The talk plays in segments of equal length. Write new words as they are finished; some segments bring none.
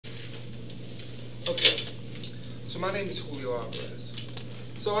Okay, so my name is Julio Alvarez.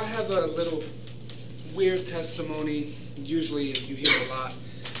 So I have a little weird testimony. Usually you hear a lot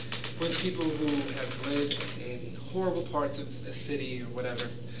with people who have lived in horrible parts of the city or whatever.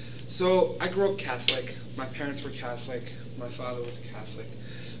 So I grew up Catholic. My parents were Catholic. My father was Catholic.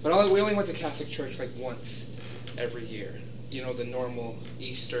 But we only went to Catholic church like once every year. You know, the normal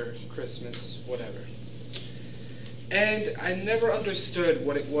Easter, Christmas, whatever. And I never understood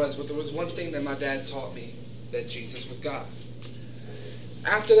what it was, but there was one thing that my dad taught me, that Jesus was God.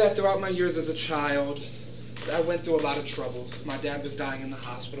 After that, throughout my years as a child, I went through a lot of troubles. My dad was dying in the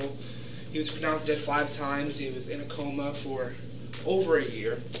hospital. He was pronounced dead 5 times. He was in a coma for over a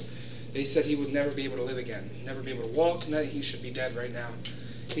year. They said he would never be able to live again, never be able to walk, and that he should be dead right now.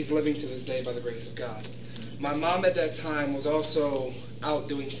 He's living to this day by the grace of God. My mom at that time was also out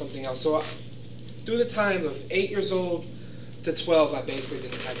doing something else. So through the time of 8 years old to 12, I basically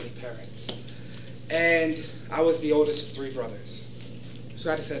didn't have any parents. And I was the oldest of 3 brothers. So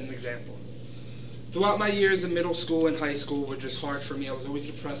I had to set an example. Throughout my years in middle school and high school were just hard for me. I was always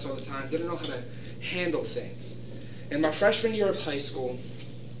depressed all the time, didn't know how to handle things. In my freshman year of high school,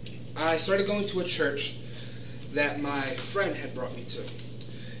 I started going to a church that my friend had brought me to.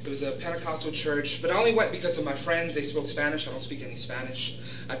 It was a Pentecostal church, but I only went because of my friends. They spoke Spanish. I don't speak any Spanish.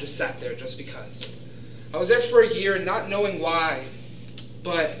 I just sat there just because. I was there for a year, not knowing why,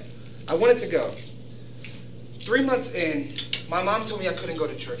 but I wanted to go. 3 months in, my mom told me I couldn't go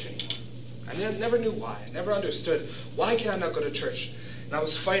to church anymore. I never knew why. I never understood, why can I not go to church? And I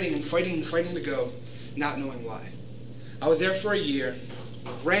was fighting to go, not knowing why. I was there for a year.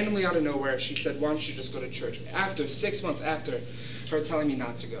 Randomly out of nowhere, she said, why don't you just go to church? 6 months after her telling me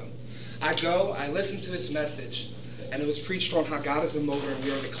not to go. I go, I listen to this message, and it was preached on how God is the molder and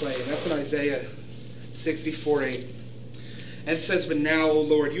we are the clay. And that's in Isaiah 64:8. And it says, but now, O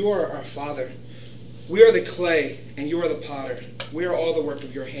Lord, you are our Father. We are the clay, and you are the potter. We are all the work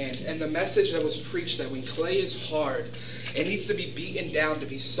of your hand. And the message that was preached, that when clay is hard, it needs to be beaten down to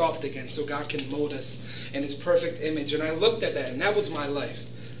be soft again so God can mold us in his perfect image. And I looked at that, and that was my life.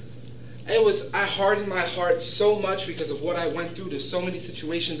 I hardened my heart so much because of what I went through. There's so many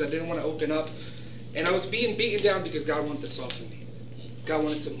situations I didn't want to open up. And I was being beaten down because God wanted to soften me. God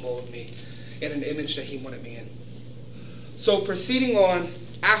wanted to mold me in an image that he wanted me in. So proceeding on,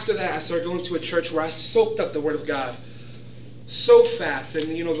 after that, I started going to a church where I soaked up the Word of God so fast.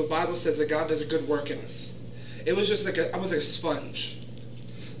 And you know, the Bible says that God does a good work in us. It was just like I was like a sponge.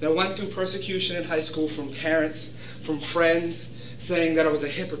 And I went through persecution in high school from parents, from friends, saying that I was a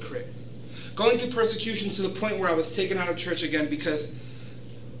hypocrite. Going through persecution to the point where I was taken out of church again because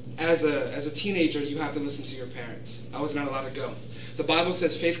as a teenager, you have to listen to your parents. I was not allowed to go. The Bible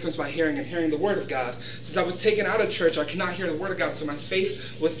says faith comes by hearing and hearing the Word of God. Since I was taken out of church, I could not hear the Word of God, so my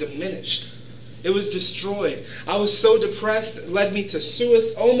faith was diminished. It was destroyed. I was so depressed, almost led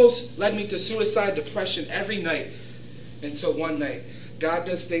me to suicide, depression every night. Until one night, God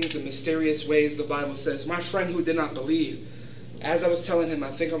does things in mysterious ways, the Bible says. My friend who did not believe, as I was telling him, I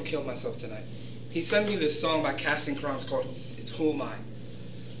think I'm killing myself tonight, he sent me this song by Casting Crowns called Who Am I?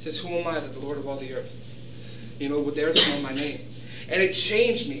 It says, who am I that the Lord of all the earth, would dare to know my name? And it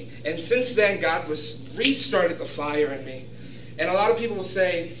changed me. And since then, God restarted the fire in me. And a lot of people will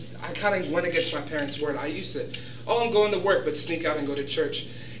say, I kind of went against my parents' word. I used to, I'm going to work, but sneak out and go to church.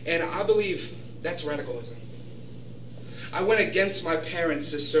 And I believe that's radicalism. I went against my parents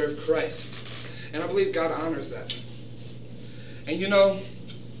to serve Christ. And I believe God honors that. And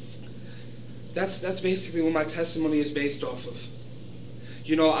that's basically what my testimony is based off of.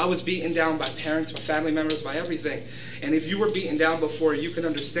 I was beaten down by parents, by family members, by everything. And if you were beaten down before, you can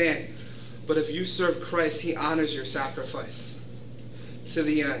understand. But if you serve Christ, he honors your sacrifice. To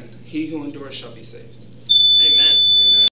the end, he who endures shall be saved. Amen.